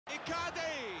Icardi!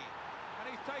 And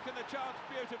he's taken the chance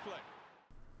beautifully.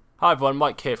 Hi everyone,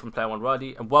 Mike here from Player One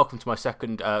Righty, and welcome to my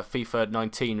second FIFA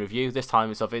 19 review. This time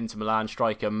it's of Inter Milan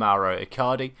striker Mauro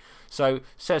Icardi. So,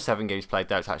 says 7 games played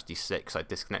there, it's actually 6. I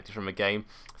disconnected from a game.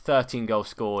 13 goals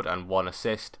scored and 1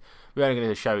 assist. We're only going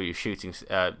to show you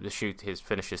his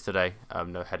finishes today.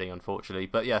 No heading, unfortunately,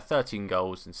 but yeah, 13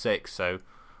 goals and 6. So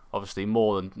obviously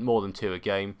more than 2 a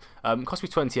game. Cost me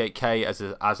 28k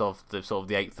as of the sort of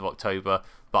the 8th of October,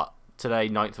 but today,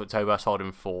 9th of October, I sold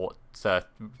him for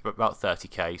about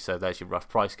 30k, so there's your rough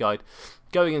price guide.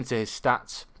 Going into his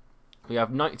stats, we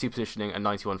have 92 positioning and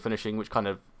 91 finishing, which kind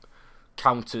of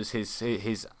counters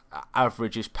his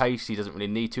average, his pace. He doesn't really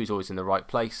need to, he's always in the right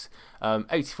place.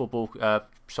 84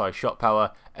 shot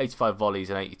power, 85 volleys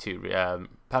and 82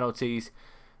 penalties,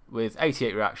 with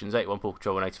 88 reactions, 81 ball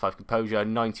control and 85 composure,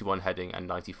 91 heading and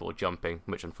 94 jumping,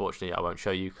 which unfortunately I won't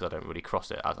show you because I don't really cross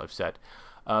it, as I've said.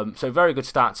 So very good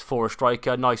stats for a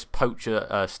striker, nice poacher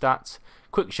stats.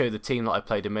 Quick show the team that I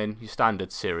played him in. Your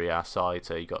standard Serie A side,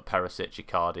 so you got Perisic,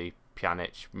 Icardi,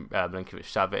 Pjanic, Milinkovic,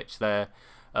 Savic there.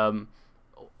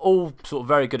 All sort of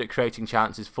very good at creating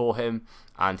chances for him,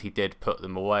 and he did put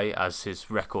them away, as his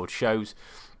record shows.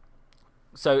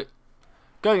 So,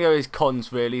 going over his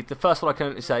cons, really, the first one I can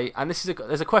only say, and this is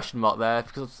there's a question mark there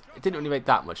because it didn't really make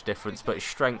that much difference, but his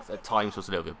strength at times was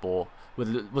a little bit poor.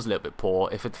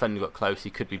 If a defender got close, he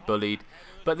could be bullied.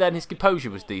 But then his composure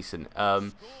was decent.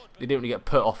 He didn't really get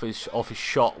put off his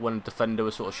shot when a defender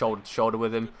was sort of shoulder to shoulder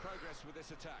with him.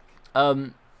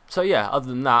 So yeah, other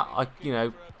than that, I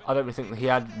don't really think that he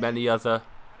had many other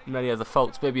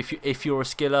faults. Maybe if you're a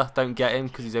skiller, don't get him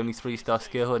because he's only 3-star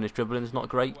skill and his dribbling is not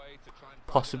great,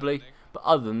 possibly. But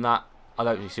other than that, I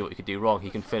don't really see what he could do wrong. He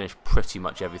can finish pretty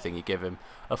much everything you give him.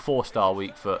 A 4-star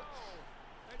weak foot,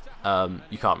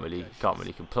 you can't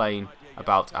really complain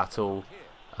about at all.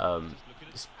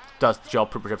 Does the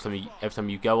job pretty much every time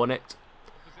you go on it.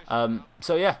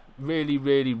 So yeah,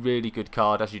 really good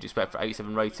card, as you'd expect for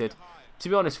 87 rated. To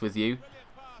be honest with you,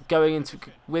 going into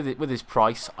with his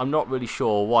price, I'm not really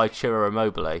sure why Ciro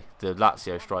Immobile, the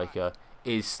Lazio striker,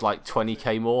 is like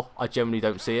 20k more. I generally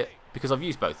don't see it because I've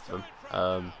used both of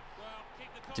them.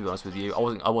 To be honest with you, I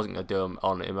wasn't going to do them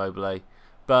on Immobile,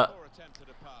 but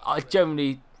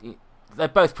they're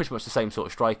both pretty much the same sort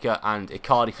of striker, and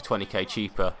Icardi for 20k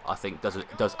cheaper, I think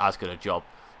does as good a job.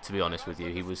 To be honest with you,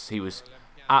 he was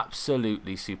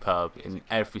absolutely superb in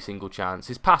every single chance.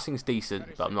 His passing's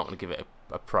decent, but I'm not going to give it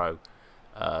a pro.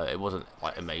 It wasn't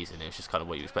like amazing. It was just kind of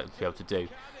what you expect him to be able to do.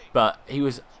 But he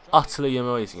was utterly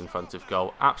amazing in front of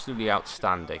goal, absolutely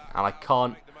outstanding, and I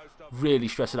can't really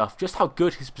stress enough just how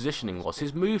good his positioning was.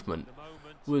 His movement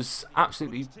was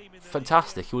absolutely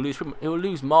fantastic. He'll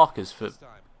lose markers for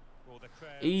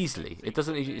easily.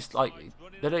 It's like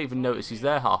they don't even notice he's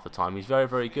there half the time. He's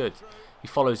very good. He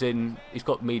follows in. He's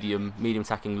got medium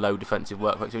attacking, low defensive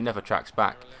work rate, so he never tracks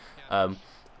back,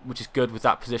 which is good with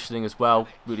that positioning as well.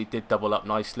 Really did double up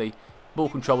nicely. Ball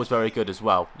control was very good as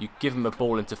well. You give him a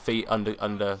ball into feet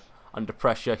under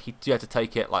pressure, he had to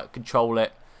take it, like control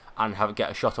it, and get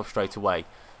a shot off straight away.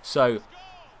 So,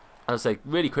 as I say,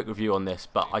 really quick review on this,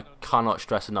 but I cannot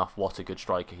stress enough what a good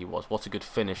striker he was, what a good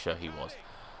finisher he was.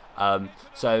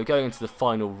 So going into the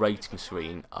final rating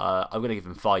screen, I'm going to give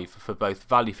him 5 for both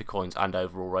value for coins and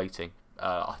overall rating.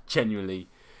 I genuinely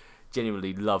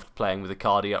loved playing with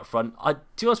Icardi up front. To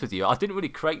be honest with you, I didn't really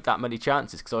create that many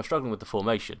chances because I was struggling with the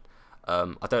formation.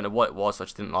 I don't know what it was. I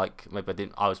just didn't like.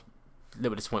 Maybe I was a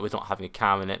little bit disappointed with not having a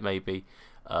cam in it. Maybe,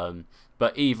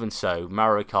 but even so,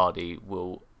 Mauro Icardi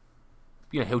will,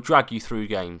 he'll drag you through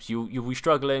games. You'll be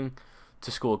struggling to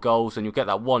score goals, and you'll get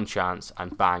that one chance,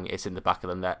 and bang, it's in the back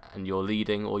of the net, and you're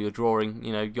leading or you're drawing.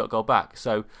 You got a goal back.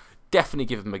 So definitely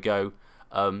give him a go.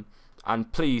 And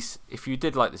please, if you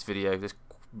did like this video, this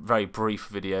very brief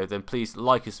video, then please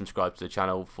like and subscribe to the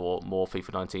channel for more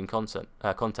FIFA 19 content.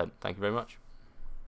 Thank you very much.